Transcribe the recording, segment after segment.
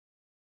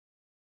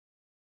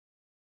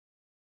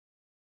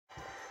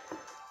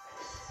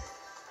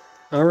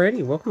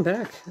Alrighty, welcome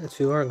back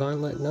to our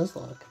Gauntlet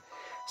Nuzlocke.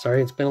 Sorry,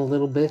 it's been a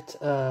little bit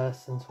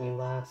since we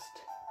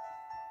last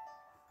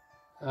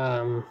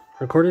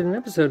recorded an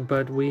episode,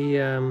 but we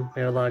had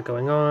a lot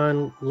going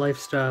on, life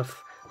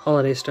stuff,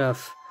 holiday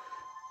stuff,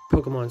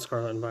 Pokemon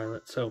Scarlet and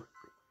Violet, so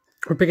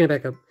we're picking it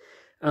back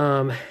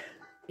up.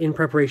 In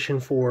preparation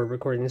for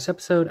recording this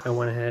episode, I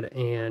went ahead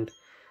and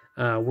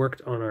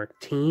worked on our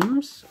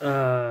teams,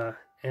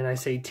 and I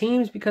say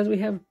teams because we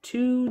have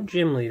two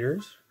gym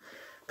leaders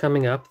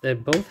coming up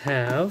that both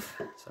have,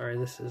 sorry,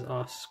 this is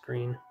off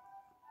screen.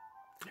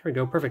 There we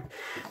go, perfect.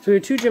 So we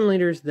have two gym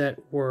leaders that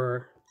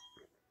were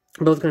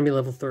both going to be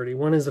level 30.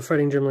 One is a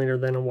fighting gym leader,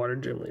 then a water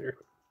gym leader.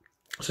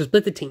 So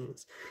split the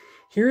teams.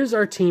 Here is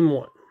our team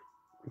one.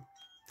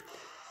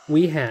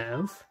 We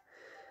have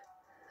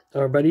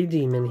our buddy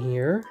Demon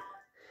here.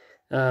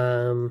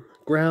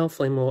 Growl,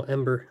 Flame Wall,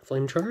 Ember,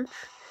 Flame Charge.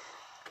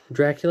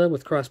 Dracula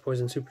with Cross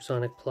Poison,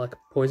 Supersonic, Pluck,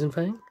 Poison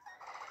Fang.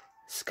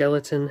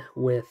 Skeleton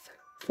with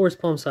Force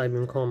Palm, Side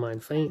Beam, Calm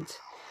Mind, Feint.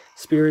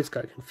 Spirit's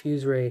got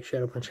Confuse Ray,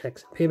 Shadow Punch,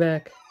 Hex, and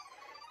Payback.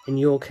 And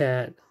Yule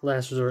Cat,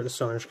 Last Resort,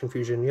 Astonish,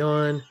 Confusion,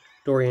 Yawn.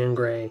 Dorian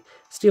Gray,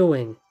 Steel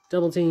Wing,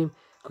 Double Team,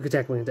 Quick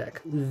Attack, Wing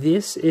Attack.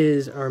 This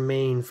is our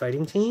main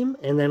fighting team,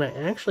 and then I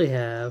actually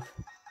have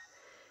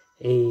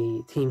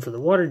a team for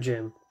the water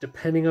gym,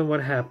 depending on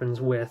what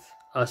happens with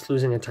us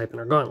losing a type in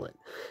our gauntlet.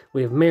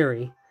 We have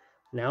Mary,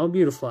 now a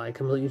Beautifly,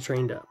 completely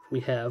trained up.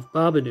 We have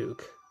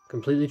Babadook,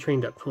 completely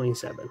trained up,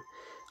 27.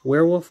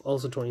 Werewolf,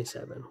 also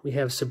 27. We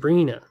have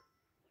Sabrina,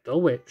 the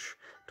Witch,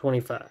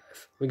 25.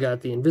 We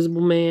got the Invisible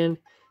Man,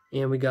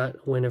 and we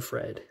got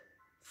Winifred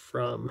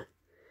from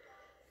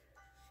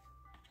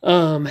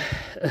from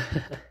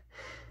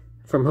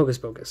Hocus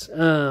Pocus.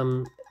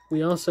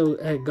 We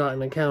also had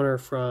gotten a counter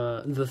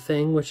from The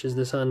Thing, which is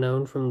this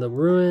unknown from the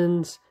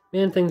ruins.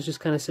 Man-Thing's just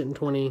kind of sitting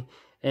 20,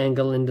 and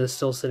Galinda's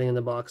still sitting in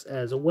the box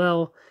as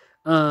well,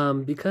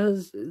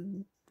 because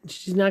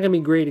she's not going to be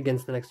great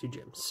against the next two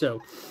gyms. So,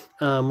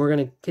 we're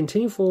going to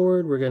continue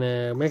forward. We're going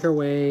to make our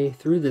way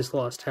through this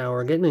Lost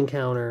Tower, get an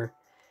encounter,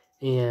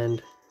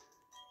 and...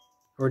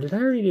 Or did I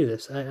already do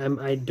this?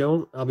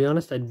 I'll be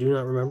honest, I do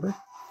not remember.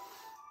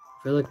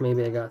 I feel like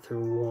maybe I got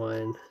through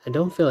one. I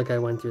don't feel like I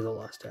went through the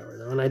Lost Tower,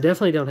 though. And I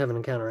definitely don't have an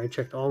encounter. I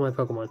checked all my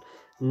Pokemon.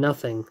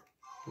 Nothing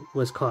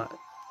was caught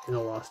in the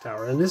Lost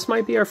Tower. And this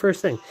might be our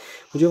first thing.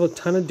 We do have a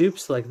ton of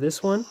dupes like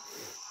this one.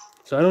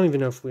 So I don't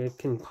even know if we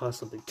can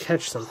possibly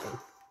catch something.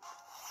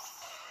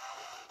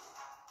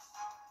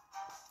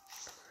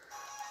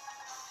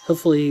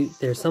 Hopefully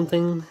there's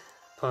something,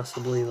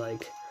 possibly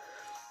like,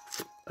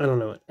 I don't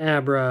know,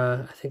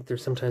 Abra. I think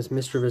there's sometimes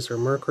Mischievous or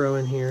Murkrow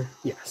in here.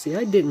 Yeah, see,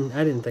 I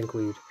didn't think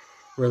we'd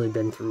really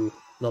been through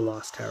the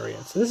Lost Tower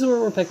yet. So this is where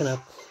we're picking up,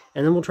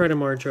 and then we'll try to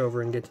march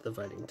over and get to the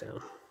fighting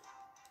town.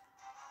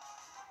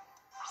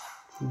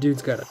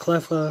 Dude's got a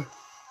Cleffa.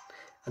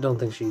 I don't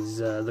think she's,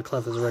 the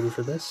Cleffa's ready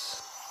for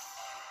this.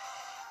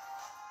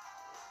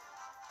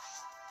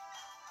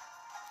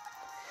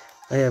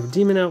 I have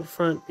Demon out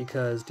front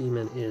because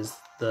Demon is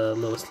the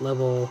lowest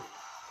level.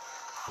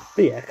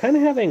 But yeah, kind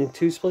of having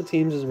two split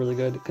teams is really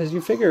good, because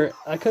you figure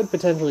I could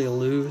potentially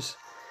lose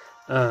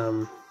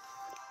a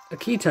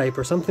key type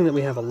or something that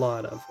we have a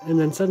lot of, and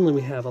then suddenly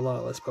we have a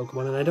lot less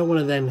Pokemon, and I don't want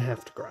to then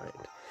have to grind.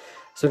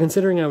 So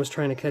considering I was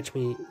trying to catch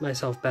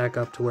myself back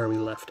up to where we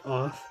left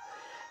off,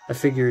 I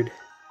figured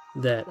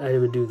that I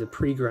would do the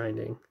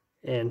pre-grinding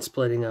and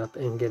splitting up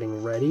and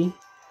getting ready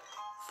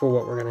for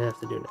what we're going to have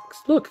to do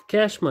next. Look,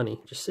 cash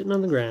money, just sitting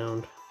on the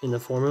ground in the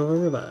form of a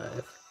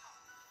revive.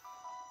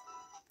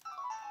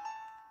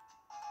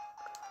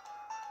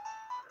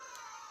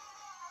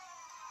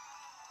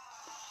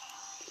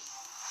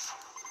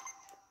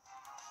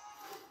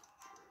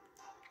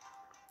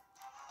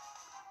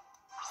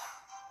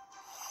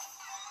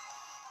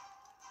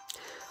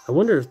 I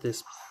wonder if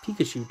this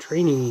Pikachu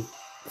trainee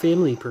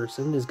family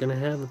person is going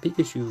to have a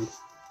Pikachu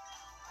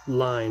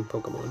line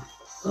Pokemon.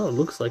 Oh, it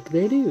looks like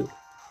they do.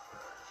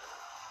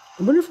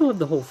 I wonder if I'll have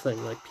the whole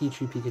thing, like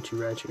Pichu, Pikachu,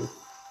 Raichu.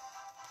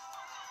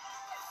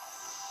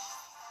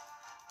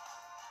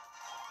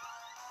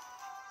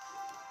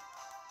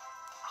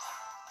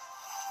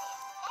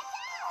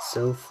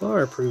 So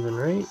far proven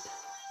right.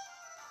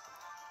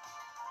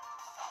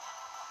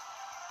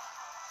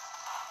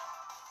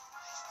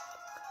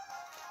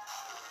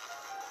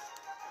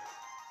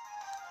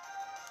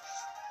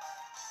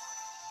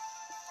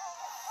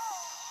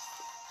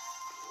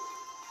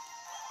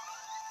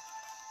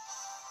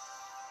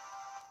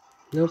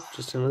 Nope,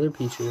 just another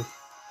Pichu.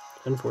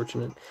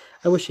 Unfortunate.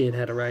 I wish he had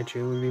had a Raichu.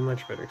 It would be a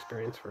much better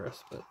experience for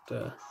us,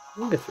 but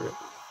we'll get through it.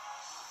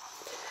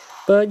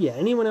 But yeah,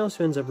 anyone else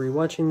who ends up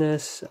rewatching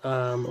this,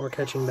 or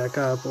catching back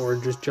up, or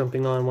just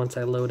jumping on once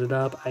I load it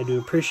up, I do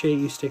appreciate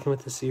you sticking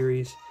with the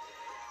series.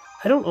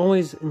 I don't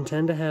always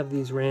intend to have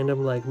these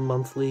random, like,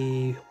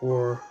 monthly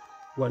or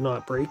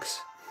whatnot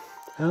breaks,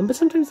 but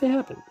sometimes they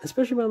happen,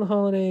 especially around the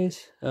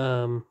holidays.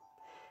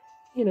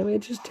 You know, it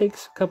just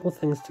takes a couple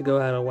things to go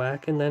out of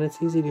whack, and then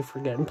it's easy to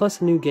forget. And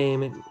plus, a new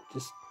game,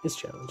 it's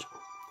challenging.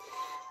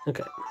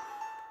 Okay.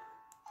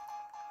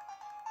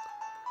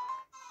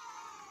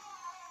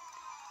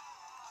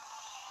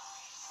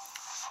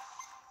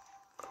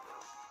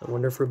 I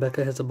wonder if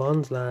Rebecca has a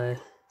bonsly.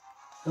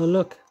 Oh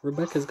look,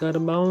 Rebecca's got a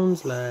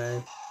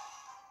bonsly.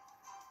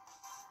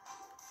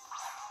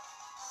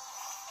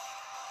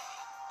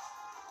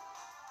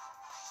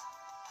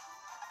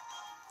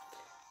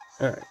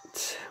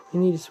 Alright, we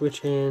need to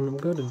switch in. We'll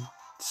go to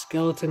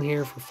Skeleton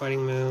here for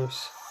fighting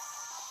moves.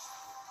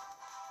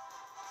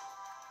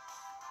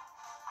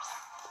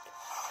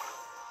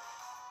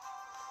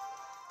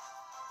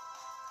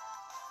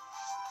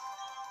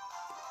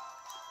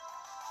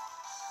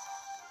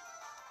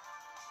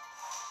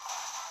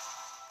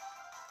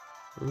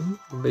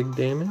 Big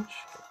damage.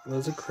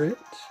 Was a crit.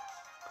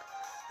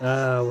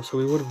 So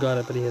we would have got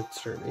it, but he had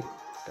sturdy.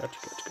 Gotcha.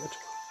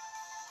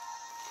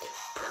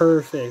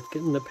 Perfect.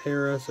 Getting the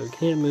para so he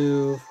can't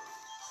move.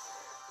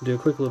 Do a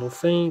quick little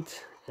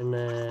feint, and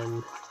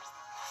then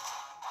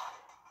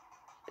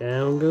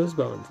down goes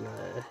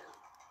Bonsly.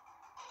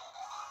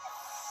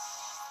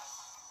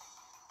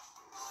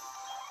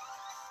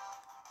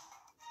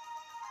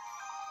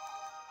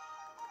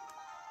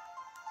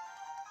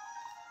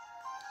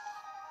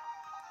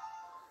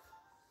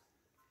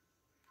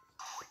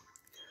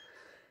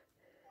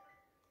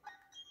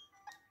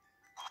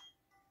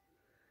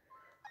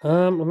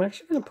 I'm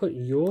actually going to put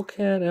Yule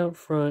Cat out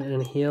front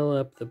and heal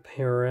up the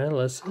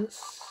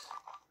paralysis.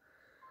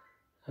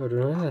 Oh,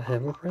 do I not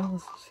have a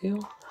paralysis heal?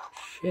 Oh,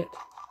 shit.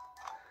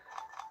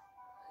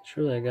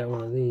 Surely I got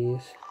one of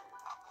these.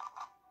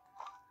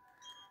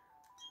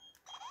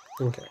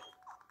 Okay.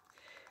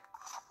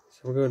 So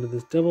we'll go to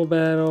this double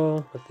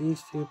battle with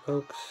these two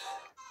pokes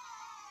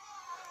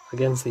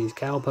against these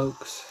cow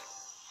pokes.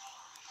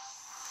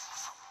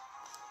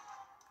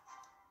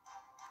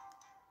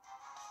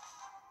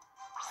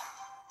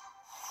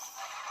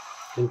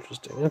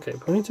 Interesting. Okay,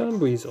 Ponyta and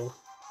Weasel.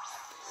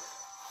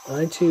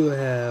 I too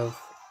have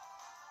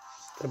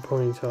a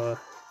Ponyta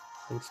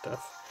and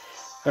stuff.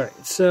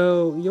 Alright,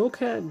 so Yule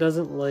Cat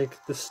doesn't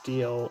like the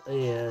steel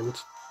and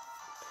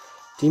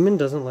Demon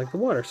doesn't like the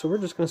water, so we're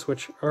just gonna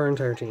switch our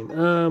entire team.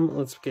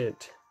 Let's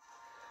get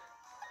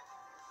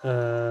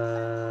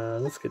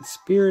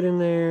Spirit in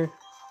there.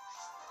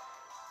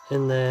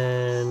 And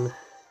then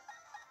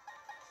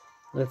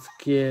let's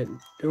get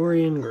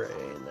Dorian Gray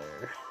in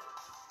there.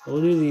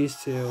 We'll do these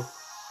two.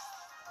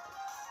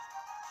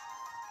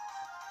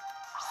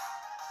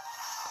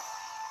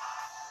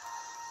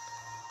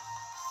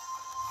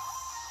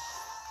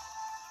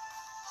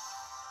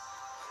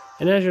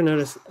 And as you'll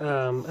notice,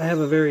 I have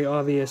a very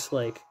obvious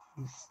like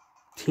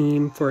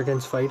team for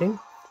against fighting.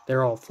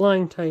 They're all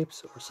flying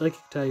types or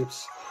psychic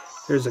types.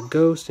 There's a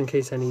ghost in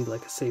case I need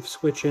like a safe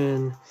switch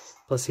in.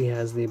 Plus he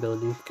has the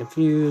ability to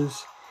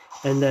confuse.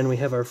 And then we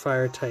have our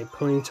fire type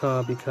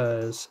Ponyta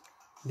because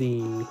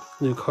the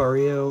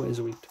Lucario is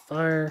weak to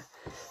fire.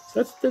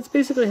 So that's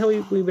basically how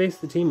we base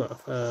the team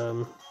off.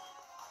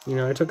 You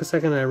know, I took a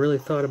second and I really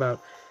thought about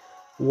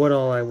what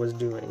all I was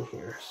doing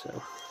here.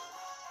 So.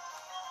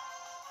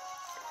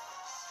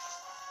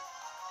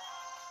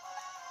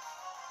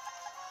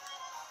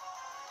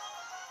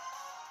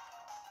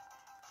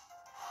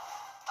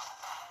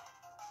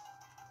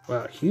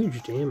 Wow,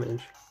 huge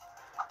damage.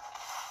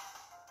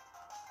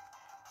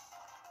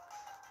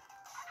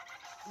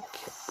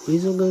 Okay,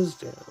 Weasel goes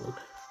down.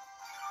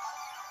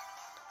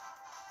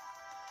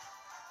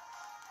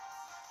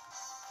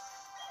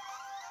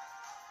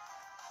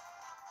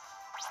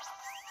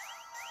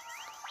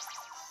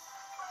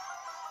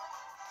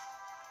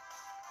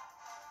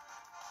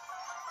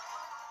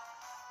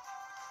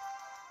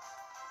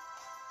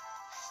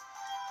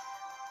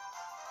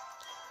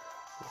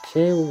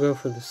 Okay, we'll go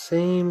for the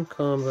same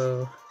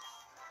combo.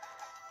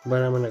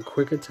 But I'm going to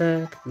quick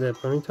attack the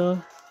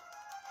Ponyta.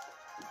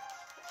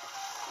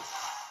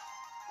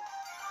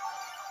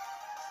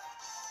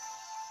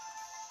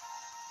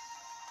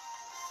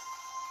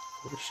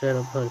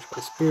 Shadow Punch by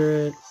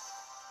Spirit.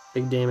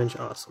 Big damage,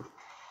 awesome.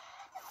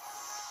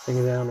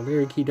 Taking down a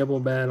very key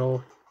double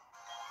battle.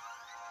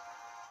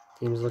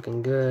 Team's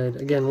looking good.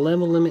 Again,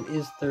 level limit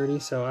is 30,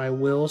 so I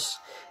will,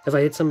 if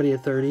I hit somebody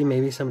at 30,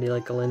 maybe somebody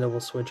like Galinda will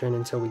switch in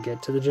until we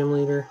get to the gym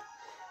leader.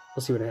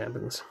 We'll see what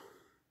happens.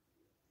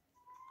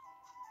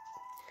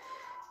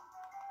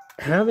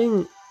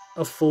 Having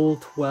a full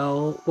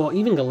 12, well,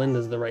 even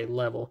Galinda's the right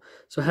level,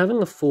 so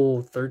having a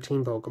full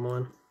 13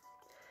 Pokemon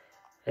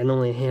and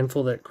only a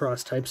handful that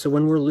cross types, so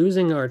when we're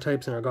losing our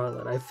types in our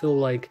Gauntlet, I feel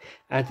like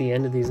at the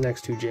end of these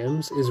next two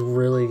gyms is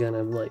really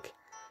gonna like,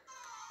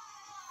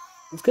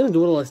 it's gonna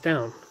dwindle us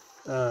down.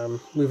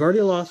 We've already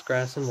lost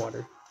Grass and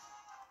Water,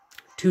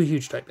 two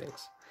huge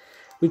typings.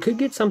 We could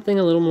get something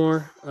a little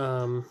more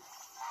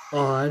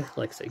odd,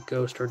 like say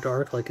Ghost or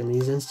Dark, like in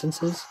these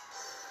instances.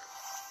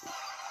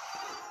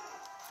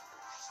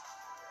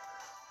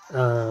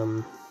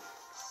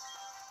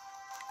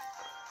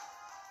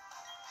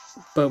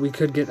 But we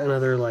could get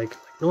another like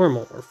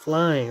normal or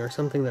flying or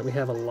something that we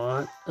have a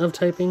lot of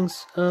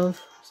typings of.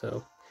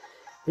 So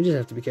we just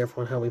have to be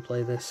careful on how we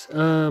play this.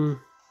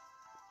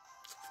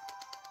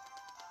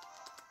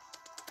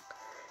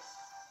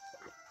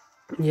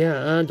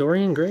 Yeah,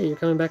 Dorian Gray, you're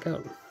coming back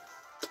out.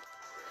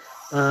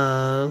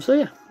 So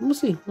yeah, we'll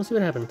see. We'll see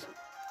what happens.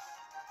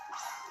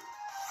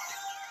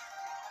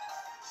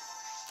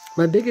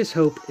 My biggest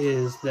hope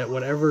is that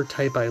whatever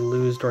type I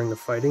lose during the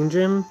fighting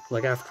gym,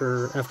 like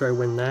after I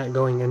win that,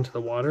 going into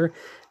the water,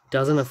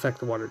 doesn't affect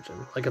the water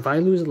gym. Like if I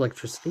lose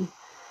electricity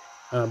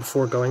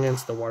before going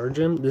into the water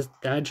gym,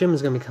 that gym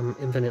is going to become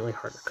infinitely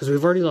harder because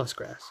we've already lost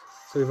grass.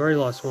 So we've already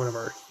lost one of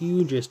our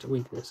hugest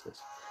weaknesses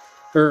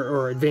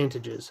or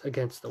advantages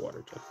against the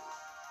water gym.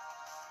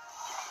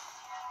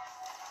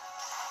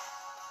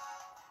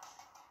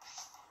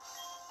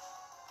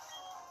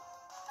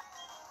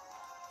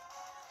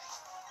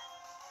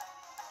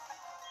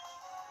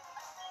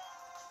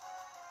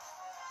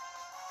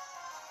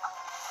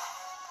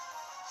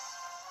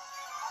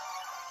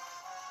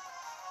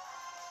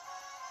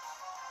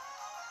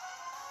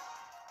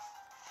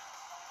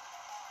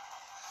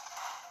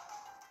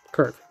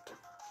 Perfect.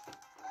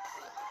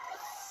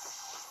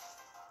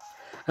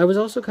 I was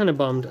also kind of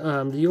bummed.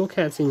 The Yule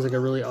Cat seems like a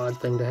really odd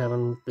thing to have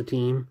on the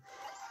team,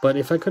 but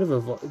if I could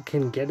have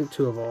can get it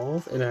to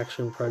evolve, it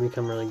actually would probably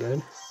become really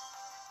good.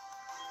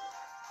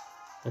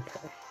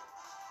 Okay.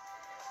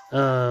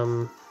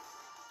 I'm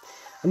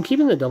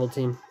keeping the double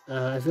team.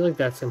 I feel like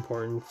that's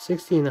important.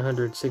 60 and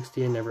 100,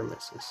 60 and never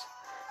misses.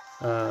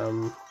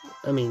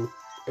 I mean,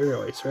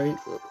 aerial ace, right?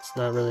 It's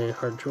not really a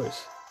hard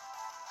choice.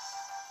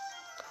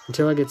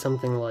 Until I get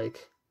something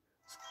like,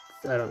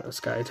 I don't know,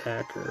 Sky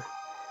Attack or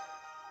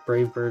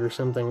Brave Bird or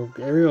something,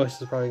 aerial ace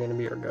is probably going to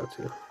be our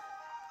go-to.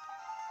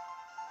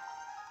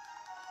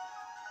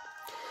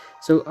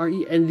 So,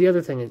 and the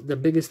other thing, the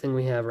biggest thing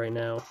we have right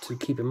now to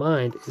keep in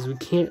mind is we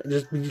can't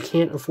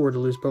afford to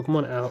lose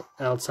Pokemon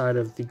outside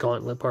of the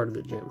Gauntlet part of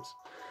the gyms.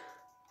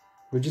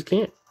 We just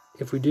can't.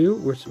 If we do,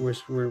 we're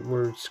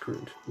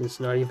screwed. It's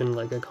not even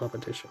like a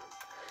competition.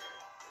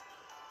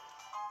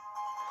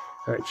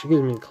 All right, she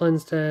gives me a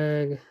cleanse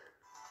tag.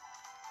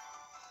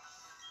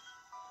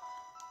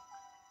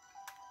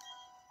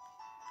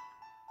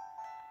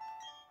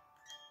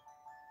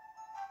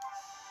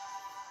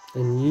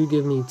 And you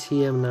give me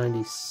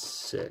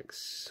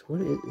TM96.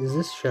 What is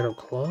this? Shadow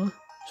Claw?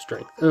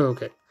 Strength. Oh,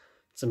 okay.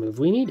 It's a move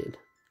we needed.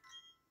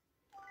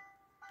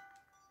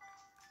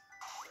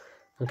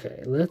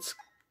 Okay, let's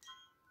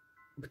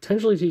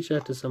potentially teach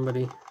that to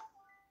somebody.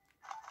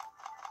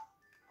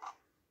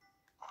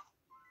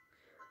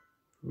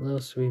 Low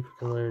sweep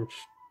can learn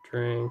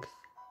strength.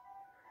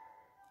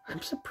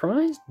 I'm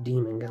surprised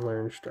Demon can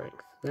learn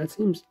strength. That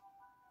seems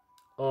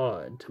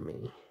odd to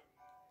me.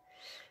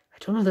 I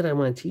don't know that I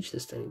want to teach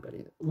this to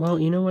anybody. Well,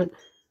 you know what?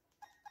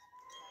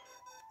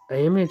 I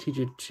am going to teach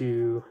it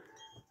to...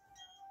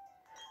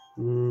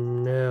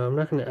 No, I'm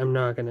not going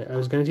to... I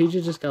was going to teach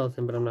it to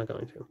Skeleton, but I'm not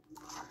going to.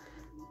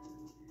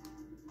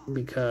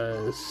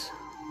 Because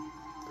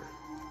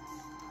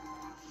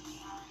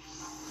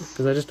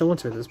I just don't want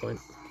to at this point.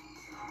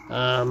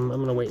 I'm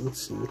going to wait and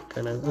see.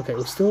 Kind of. Okay,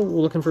 we're still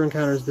looking for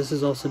encounters. This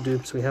is also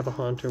dupes. We have a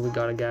Haunter. We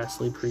got a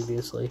Ghastly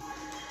previously.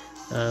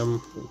 We're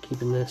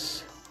keeping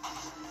this...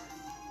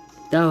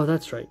 Oh,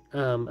 that's right.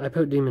 I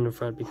put Demon in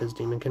front because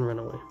Demon can run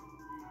away.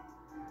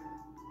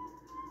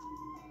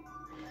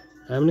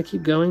 I'm going to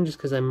keep going just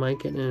because I might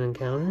get an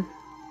encounter.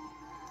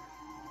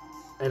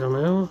 I don't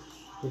know.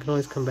 We can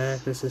always come back.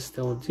 This is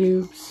still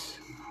dupes.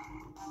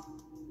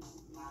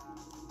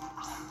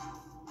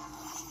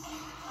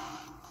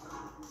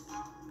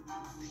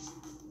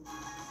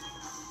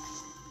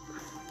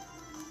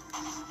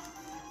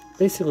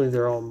 Basically,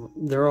 they're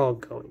all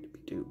going to be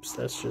dupes.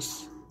 That's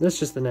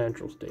just the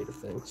natural state of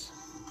things.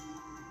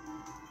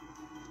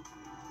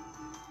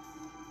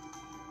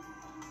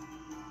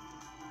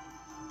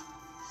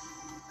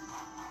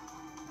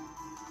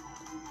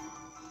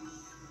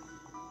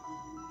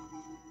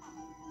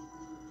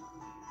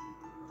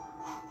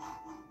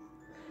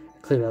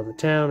 Cleared out the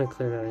town, I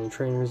cleared out any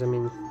trainers. I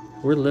mean,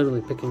 we're literally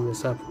picking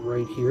this up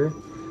right here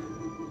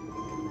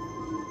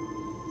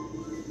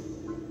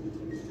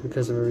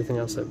because of everything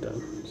else I've done.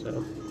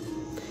 So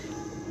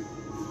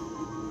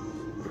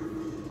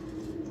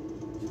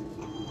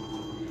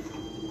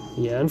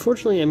yeah,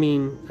 unfortunately, I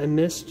mean, I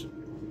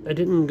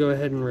didn't go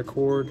ahead and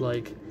record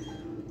like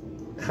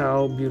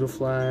how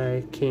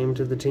Beautifly came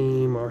to the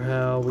team or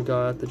how we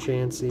got the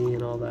Chansey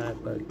and all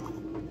that, but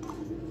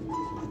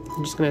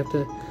I'm just gonna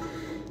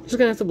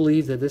have to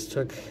believe that this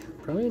took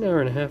probably an hour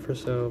and a half or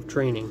so of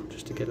training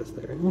just to get us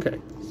there. Okay,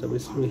 so we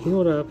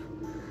healed up.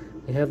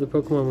 We have the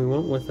Pokemon we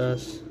want with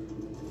us.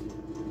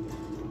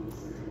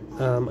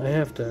 I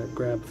have to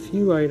grab a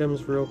few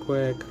items real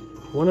quick.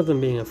 One of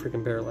them being a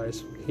freaking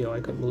Paralyzed heal. I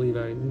couldn't believe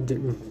I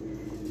didn't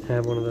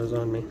have one of those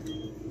on me.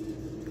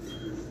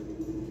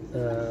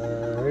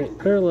 Alright,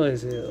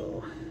 Paralyzed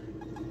heal.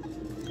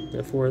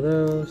 Got 4 of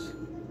those.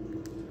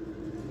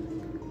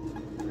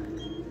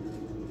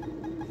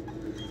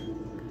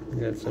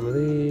 Got some of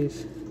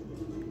these.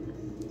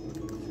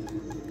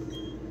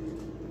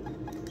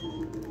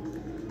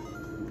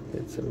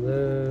 Get some of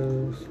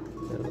those.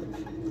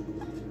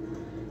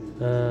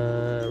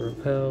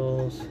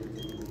 Repels.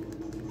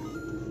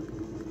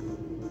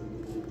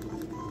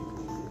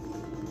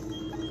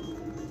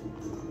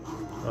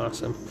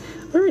 Awesome.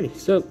 Alrighty,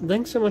 so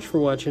thanks so much for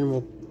watching.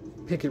 We'll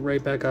pick it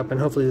right back up, and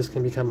hopefully this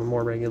can become a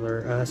more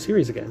regular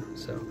series again.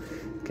 So,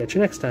 catch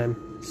you next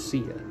time.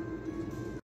 See ya.